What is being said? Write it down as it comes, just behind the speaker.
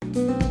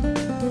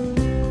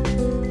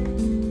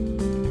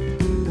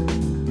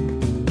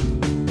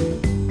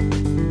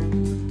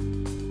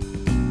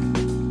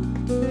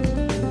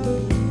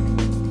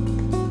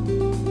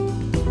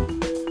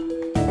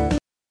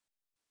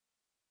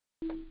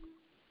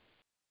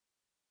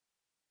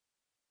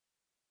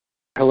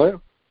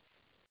Hello.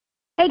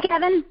 Hey,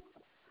 Kevin.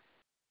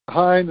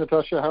 Hi,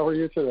 Natasha. How are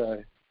you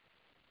today?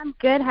 I'm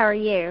good. How are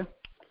you?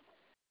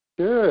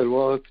 Good.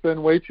 Well, it's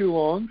been way too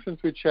long since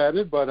we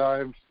chatted, but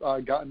I've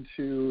gotten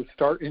to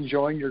start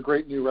enjoying your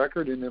great new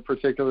record, and in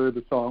particular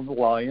the song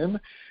Lion.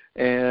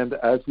 And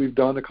as we've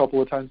done a couple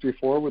of times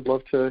before, we'd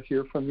love to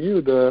hear from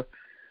you the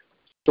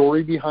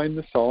story behind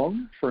the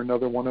song for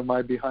another one of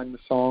my behind the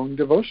song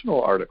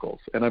devotional articles.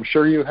 And I'm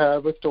sure you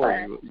have a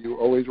story. You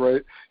always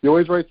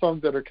write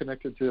songs that are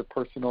connected to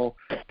personal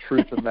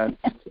truth, and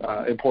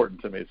that's important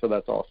to me. So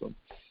that's awesome.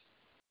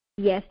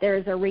 Yes, there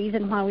is a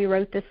reason why we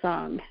wrote this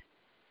song.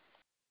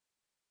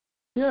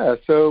 Yeah,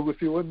 so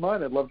if you wouldn't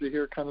mind, I'd love to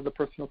hear kind of the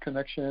personal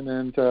connection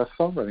and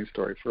songwriting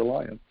story for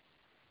Lion.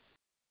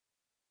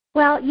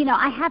 Well,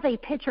 I have a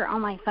picture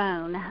on my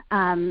phone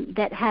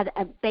that had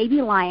a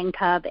baby lion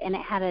cub, and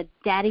it had a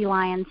daddy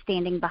lion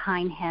standing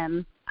behind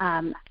him,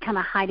 kind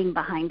of hiding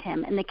behind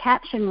him. And the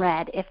caption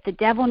read, "If the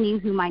devil knew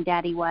who my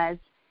daddy was,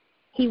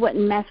 he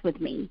wouldn't mess with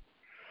me."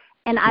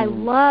 And I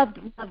loved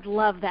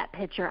that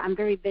picture. I'm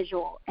very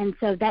visual. And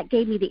so that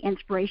gave me the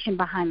inspiration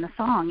behind the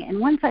song.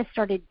 And once I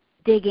started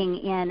digging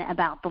in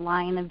about the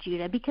Lion of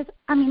Judah, because,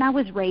 I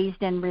was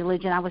raised in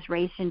religion. I was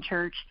raised in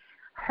church.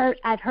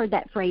 I've heard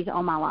that phrase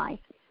all my life.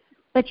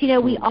 But,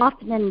 we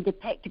often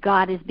depict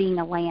God as being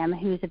a lamb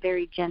who is a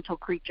very gentle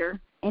creature.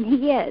 And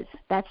he is.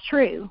 That's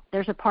true.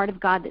 There's a part of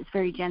God that's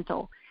very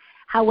gentle.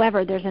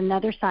 However, there's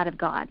another side of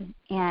God,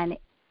 and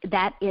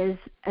that is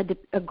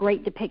a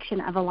great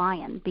depiction of a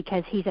lion,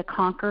 because he's a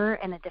conqueror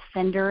and a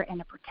defender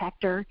and a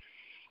protector,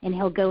 and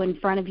he'll go in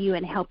front of you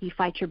and help you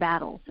fight your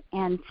battles.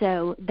 And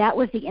so that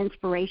was the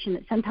inspiration,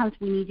 that sometimes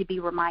we need to be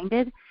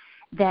reminded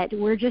that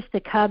we're just the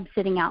cub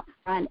sitting out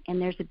front,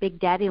 and there's a big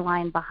daddy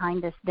lion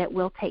behind us that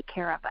will take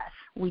care of us.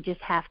 We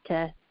just have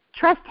to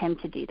trust him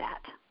to do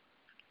that.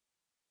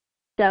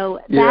 So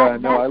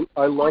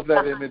I love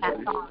that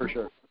imagery for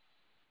sure.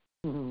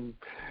 Mm-hmm.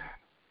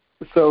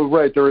 So,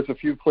 right, there is a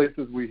few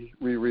places we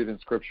read in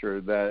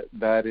Scripture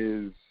that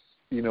is,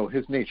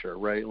 his nature,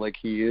 right? Like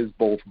he is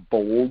both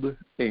bold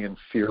and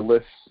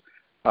fearless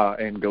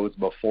and goes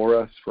before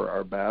us for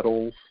our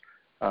battles.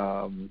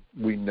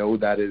 We know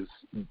that is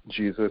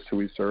Jesus, who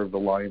we serve, the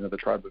Lion of the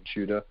tribe of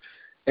Judah.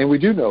 And we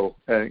do know,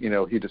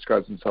 he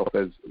describes himself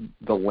as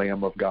the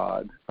Lamb of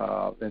God.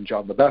 And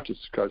John the Baptist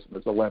describes him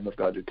as the Lamb of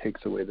God who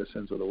takes away the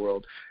sins of the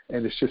world.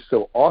 And it's just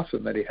so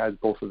awesome that he has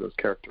both of those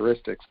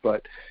characteristics.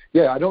 But,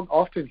 I don't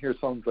often hear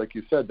songs, like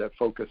you said, that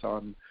focus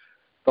on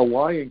the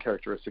lion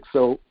characteristics.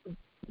 So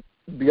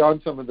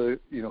beyond some of the,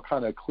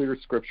 kind of clear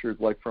scriptures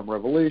like from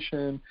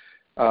Revelation,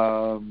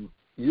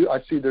 I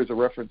see there's a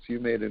reference you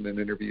made in an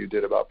interview you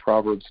did about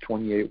Proverbs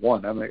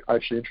 28:1. I'm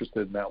actually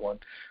interested in that one.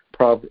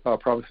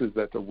 Promises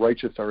that the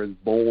righteous are as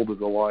bold as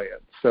a lion.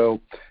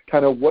 So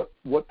kind of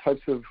what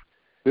types of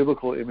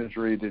biblical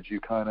imagery did you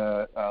kind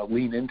of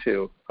lean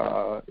into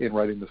in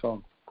writing the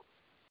song?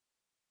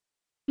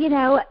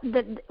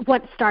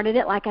 What started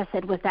it, like I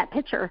said, was that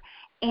picture.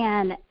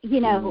 And,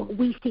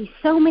 we see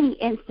so many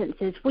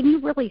instances when you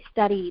really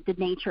study the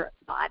nature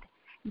of God.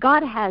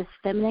 God has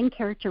feminine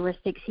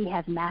characteristics. He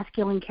has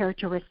masculine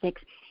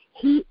characteristics.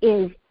 He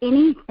is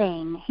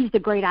anything. He's the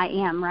great I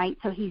am, right?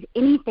 So he's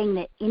anything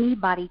that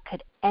anybody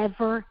could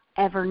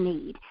ever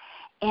need.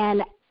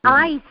 And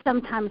I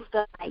sometimes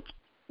feel like,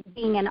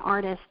 being an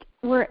artist,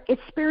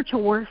 it's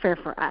spiritual warfare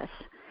for us.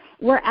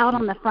 We're out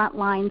on the front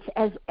lines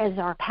as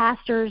our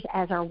pastors,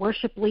 as our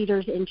worship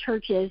leaders in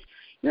churches.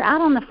 You're out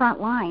on the front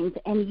lines,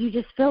 and you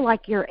just feel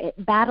like you're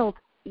battle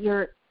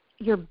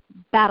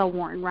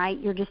worn, right?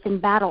 You're just in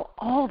battle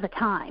all the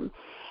time.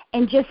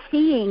 And just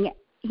seeing,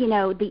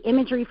 the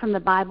imagery from the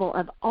Bible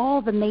of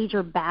all the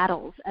major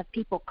battles of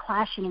people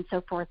clashing and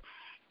so forth,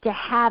 to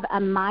have a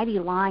mighty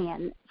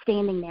lion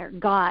standing there,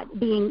 God,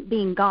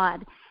 being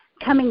God,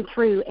 coming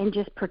through and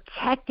just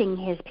protecting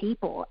his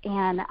people.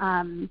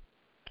 And,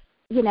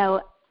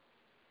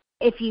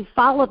 if you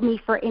followed me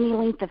for any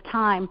length of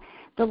time,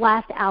 the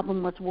last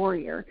album was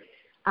Warrior.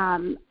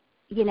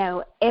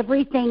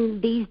 Everything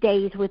these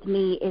days with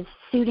me is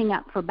suiting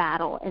up for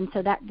battle. And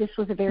so this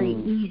was a very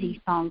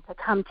easy song to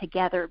come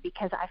together,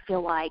 because I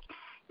feel like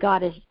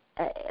God is,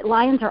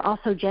 lions are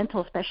also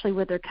gentle, especially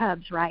with their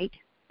cubs, right?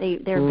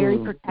 They're very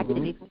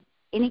protective.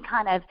 Any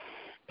kind of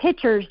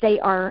pictures, they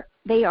let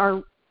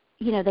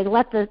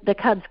the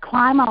cubs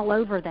climb all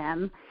over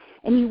them.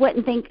 And you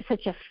wouldn't think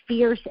such a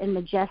fierce and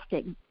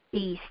majestic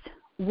beast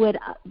would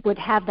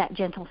have that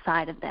gentle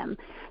side of them.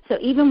 So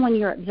even when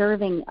you're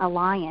observing a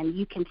lion,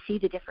 you can see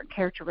the different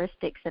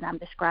characteristics that I'm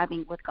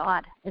describing with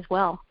God as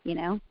well, They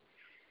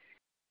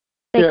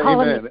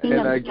call him the king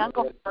of the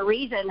jungle for a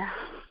reason.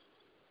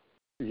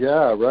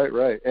 Yeah,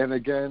 right. And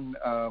again,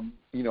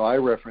 I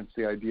reference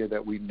the idea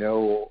that we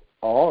know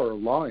our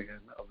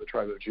Lion of the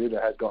tribe of Judah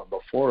had gone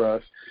before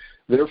us.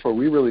 Therefore,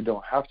 we really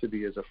don't have to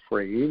be as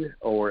afraid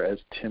or as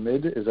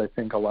timid as I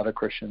think a lot of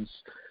Christians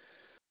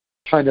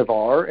kind of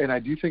are. And I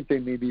do think they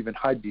maybe even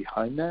hide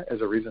behind that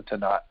as a reason to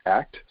not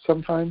act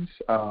sometimes,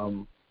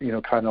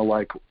 kind of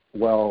like,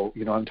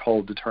 I'm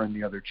told to turn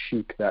the other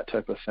cheek, that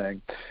type of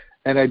thing.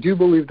 And I do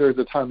believe there's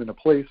a time and a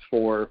place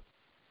for,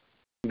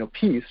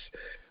 peace,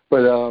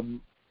 but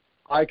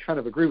I kind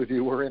of agree with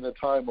you. We're in a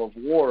time of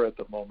war at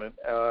the moment,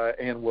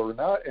 and we're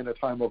not in a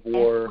time of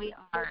war. Yes, we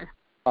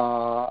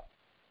are.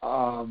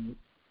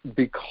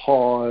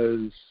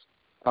 Because,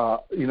 I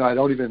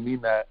don't even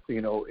mean that,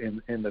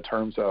 in the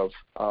terms of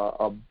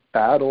a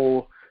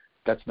battle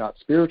that's not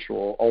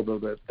spiritual, although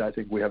that I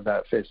think we have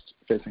that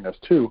facing us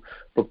too,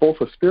 but both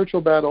a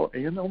spiritual battle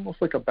and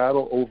almost like a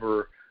battle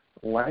over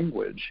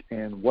language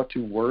and what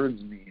do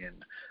words mean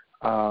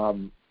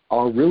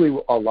are really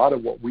a lot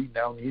of what we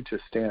now need to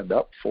stand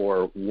up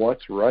for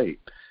what's right.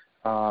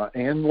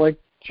 And like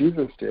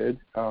Jesus did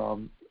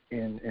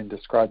in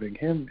describing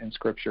him in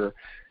Scripture,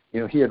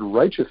 he had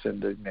righteous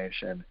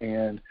indignation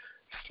and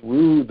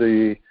threw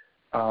the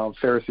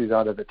Pharisees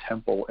out of the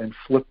temple and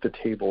flipped the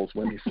tables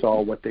when he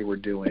saw what they were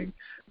doing.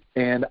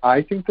 And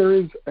I think there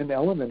is an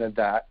element of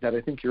that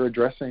I think you're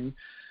addressing,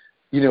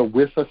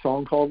 with a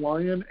song called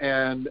Lion.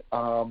 And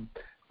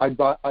I'd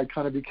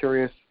kind of be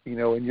curious,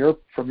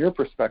 from your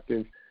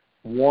perspective,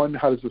 one,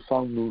 how does the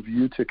song move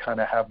you to kind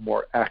of have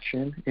more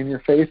action in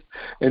your faith?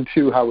 And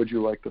two, how would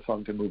you like the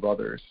song to move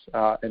others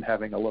in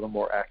having a little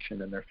more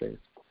action in their faith?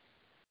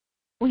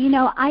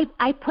 Well,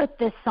 I put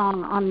this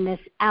song on this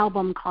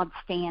album called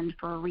Stand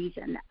for a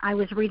reason. I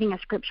was reading a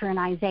scripture in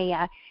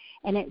Isaiah,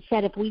 and it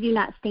said, if we do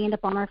not stand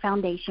up on our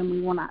foundation, we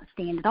will not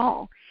stand at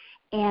all.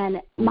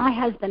 And my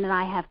husband and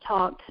I have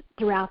talked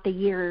throughout the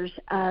years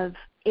of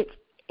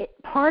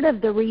part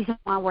of the reason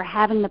why we're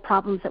having the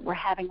problems that we're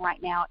having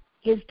right now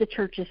is the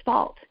church's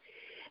fault.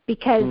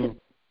 Because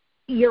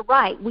you're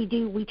right, we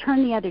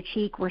turn the other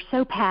cheek. We're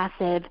so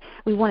passive.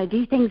 We want to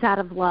do things out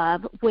of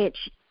love, which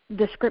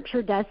the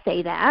scripture does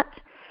say that.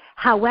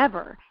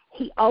 However,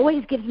 he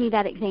always gives me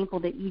that example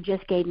that you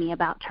just gave me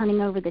about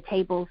turning over the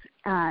tables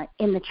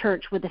in the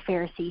church with the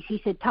Pharisees.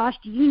 He said, Tosh,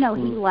 do you know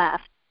he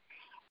left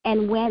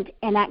and went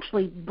and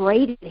actually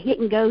braided, he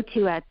didn't go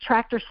to a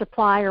Tractor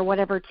Supply or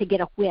whatever to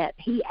get a whip.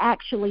 He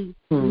actually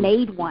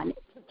made one. It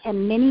took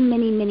him many,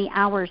 many, many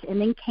hours and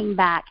then came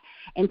back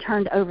and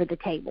turned over the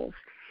tables.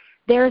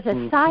 There's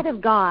a side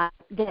of God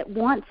that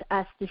wants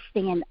us to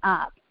stand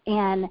up.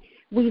 And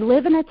we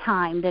live in a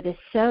time that is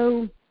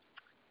so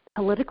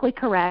politically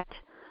correct,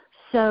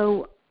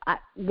 so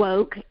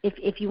woke,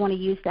 if you want to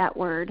use that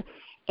word,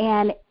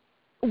 and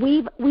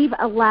we've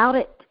allowed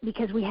it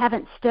because we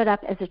haven't stood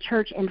up as a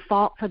church and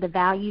fought for the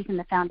values and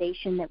the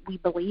foundation that we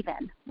believe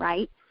in,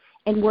 right?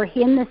 And we're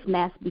in this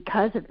mess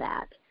because of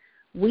that.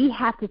 We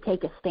have to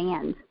take a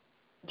stand.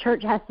 The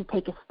church has to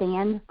take a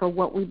stand for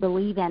what we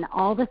believe in,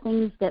 all the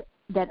things that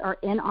are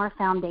in our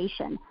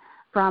foundation,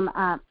 from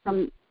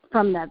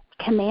the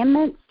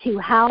commandments to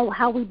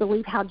how we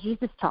believe how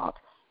Jesus taught.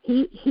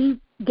 He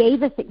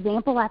gave us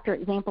example after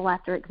example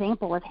after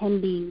example of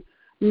him being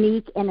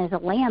meek and as a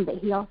lamb, but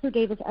he also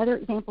gave us other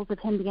examples of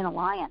him being a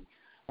lion.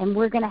 And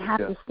we're going to have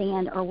to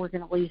stand or we're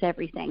going to lose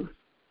everything.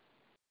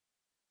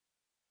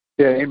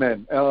 Yeah,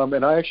 amen.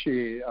 And I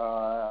actually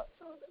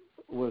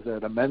was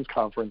at a men's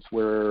conference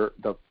where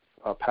the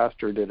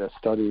pastor did a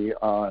study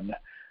on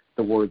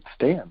the word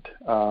stand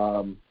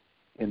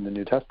in the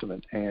New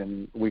Testament.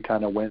 And we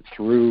kind of went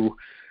through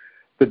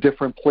the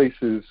different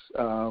places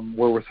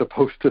where we're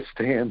supposed to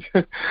stand.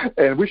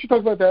 And we should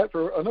talk about that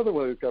for another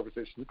one of these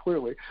conversations,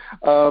 clearly.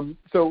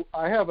 So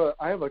I have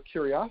a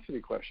curiosity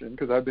question,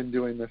 because I've been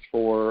doing this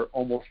for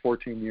almost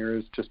 14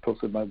 years, just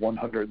posted my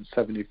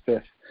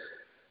 175th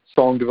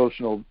song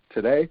devotional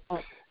today.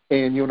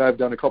 And you and I have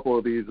done a couple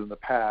of these in the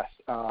past,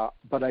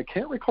 but I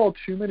can't recall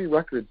too many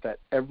records that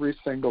every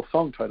single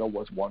song title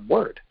was one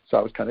word. So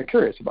I was kind of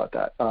curious about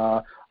that.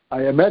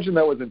 I imagine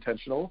that was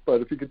intentional,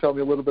 but if you could tell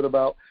me a little bit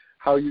about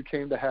how you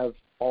came to have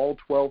all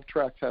 12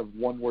 tracks have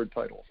one-word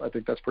titles. I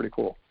think that's pretty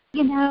cool.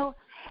 We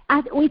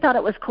thought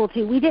it was cool,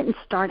 too. We didn't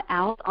start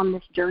out on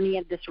this journey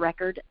of this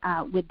record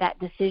with that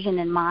decision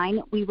in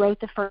mind. We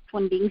wrote the first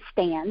one being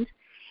Stand,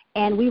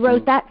 and we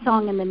wrote that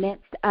song in the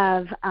midst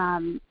of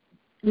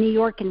New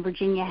York and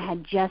Virginia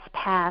had just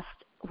passed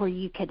where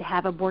you could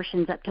have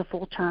abortions up to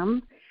full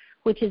term,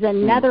 which is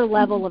another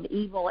level of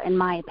evil, in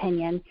my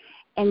opinion.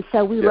 And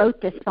so we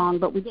wrote this song,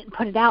 but we didn't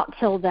put it out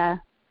till the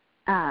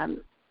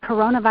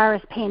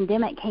coronavirus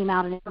pandemic came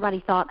out, and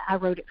everybody thought I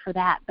wrote it for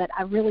that, but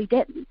I really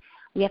didn't.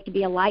 We have to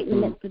be a light in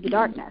the midst of the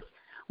darkness.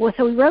 Well,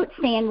 so we wrote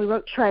Stand, we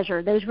wrote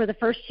Treasure. Those were the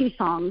first two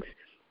songs,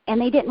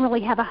 and they didn't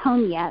really have a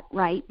home yet,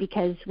 right,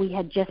 because we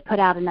had just put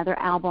out another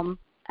album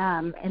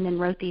and then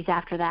wrote these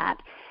after that.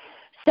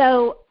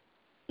 So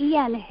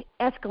Ian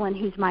Eskelin,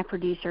 who's my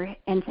producer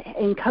and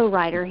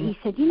co-writer, he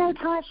said,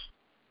 Tosh,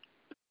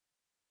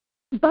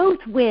 both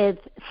with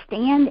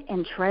Stand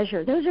and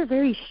Treasure, those are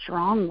very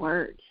strong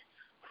words.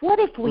 What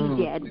if we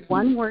did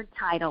one-word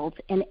titles,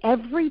 and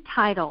every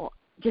title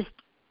just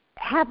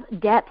have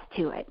depth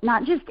to it,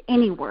 not just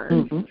any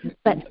word,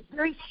 but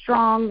very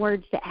strong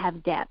words that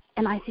have depth?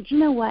 And I said, you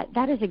know what,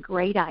 that is a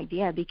great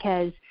idea,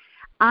 because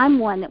I'm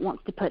one that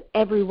wants to put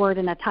every word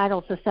in a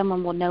title so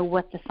someone will know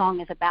what the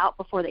song is about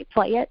before they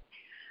play it.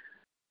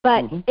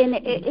 But and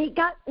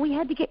we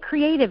had to get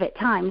creative at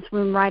times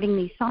when writing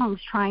these songs,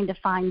 trying to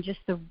find just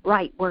the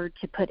right word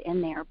to put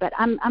in there. But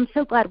I'm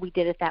so glad we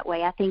did it that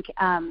way. I think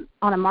on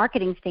a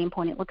marketing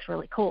standpoint, it looks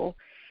really cool,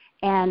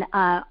 and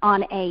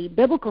on a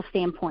biblical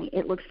standpoint,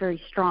 it looks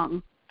very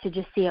strong to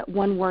just see it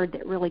one word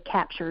that really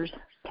captures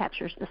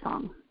the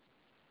song.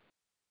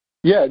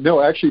 Yeah,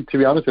 no, actually, to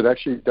be honest, it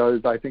actually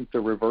does, I think, the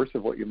reverse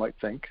of what you might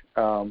think.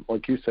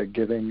 Like you said,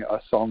 giving a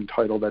song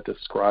title that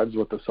describes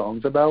what the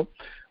song's about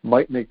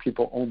might make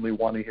people only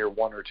want to hear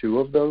one or two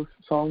of those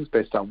songs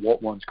based on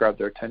what ones grab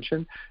their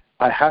attention.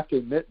 I have to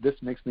admit, this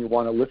makes me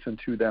want to listen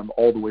to them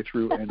all the way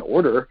through in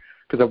order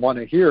because I want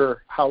to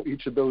hear how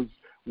each of those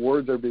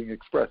words are being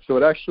expressed. So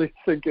I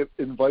think it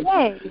invites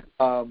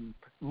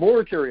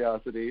more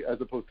curiosity as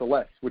opposed to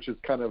less, which is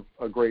kind of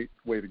a great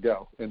way to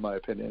go, in my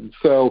opinion.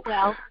 So,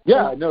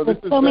 this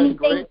is so many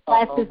great. things,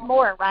 less is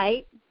more,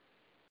 right?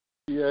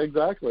 Yeah,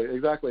 exactly.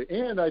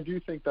 And I do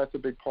think that's a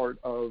big part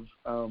of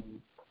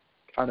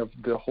kind of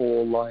the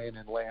whole lion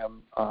and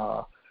lamb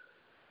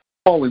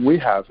calling we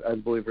have as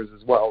believers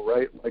as well,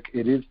 right? Like,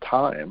 it is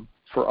time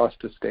for us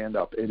to stand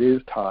up. It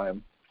is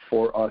time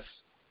for us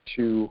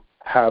to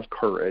have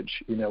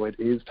courage. It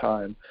is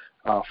time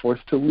for us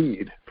to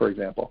lead, for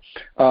example.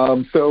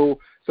 So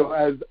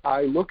as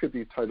I look at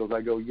these titles,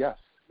 I go, yes.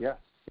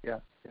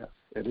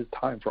 It is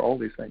time for all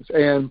these things.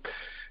 And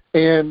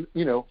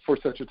for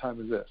such a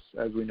time as this,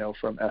 as we know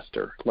from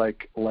Esther,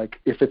 like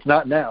if it's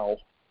not now,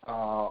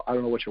 I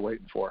don't know what you're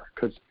waiting for,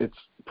 because it's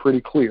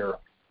pretty clear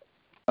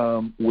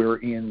we're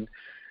in,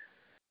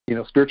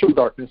 spiritual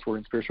darkness, we're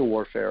in spiritual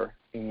warfare,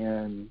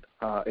 and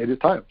it is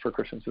time for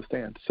Christians to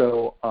stand.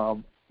 So,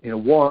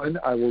 one,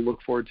 I will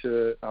look forward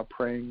to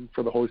praying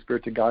for the Holy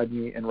Spirit to guide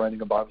me in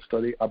writing a Bible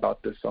study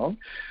about this song.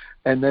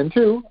 And then,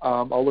 two,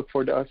 I'll look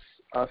forward to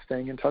us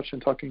staying in touch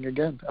and talking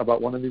again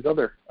about one of these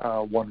other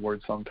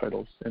one-word song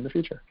titles in the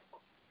future.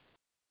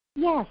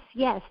 Yes.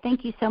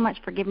 Thank you so much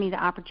for giving me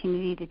the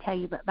opportunity to tell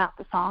you about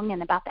the song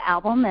and about the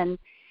album. And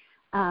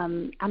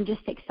I'm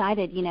just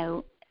excited,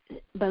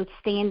 both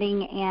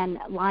standing and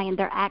lion,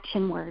 they're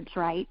action words,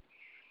 right?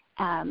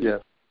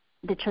 Yes.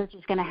 The church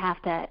is going to have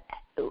to,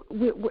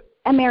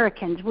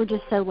 Americans, we're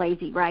just so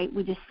lazy, right?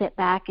 We just sit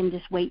back and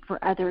just wait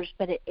for others,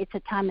 but it's a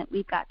time that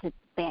we've got to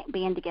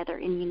band together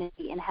in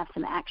unity and have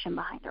some action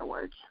behind our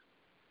words.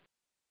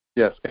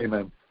 Yes,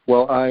 amen.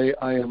 Well, I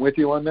am with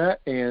you on that,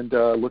 and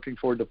looking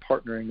forward to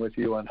partnering with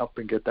you on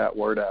helping get that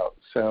word out.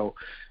 So,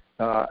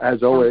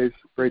 as always,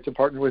 great to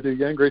partner with you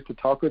again, great to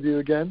talk with you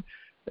again,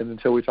 and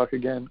until we talk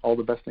again, all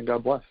the best and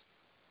God bless.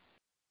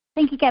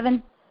 Thank you,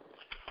 Kevin.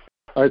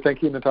 All right,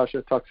 thank you,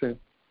 Natasha. Talk soon.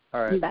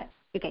 All right. Bye.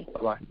 Okay.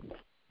 Bye-bye.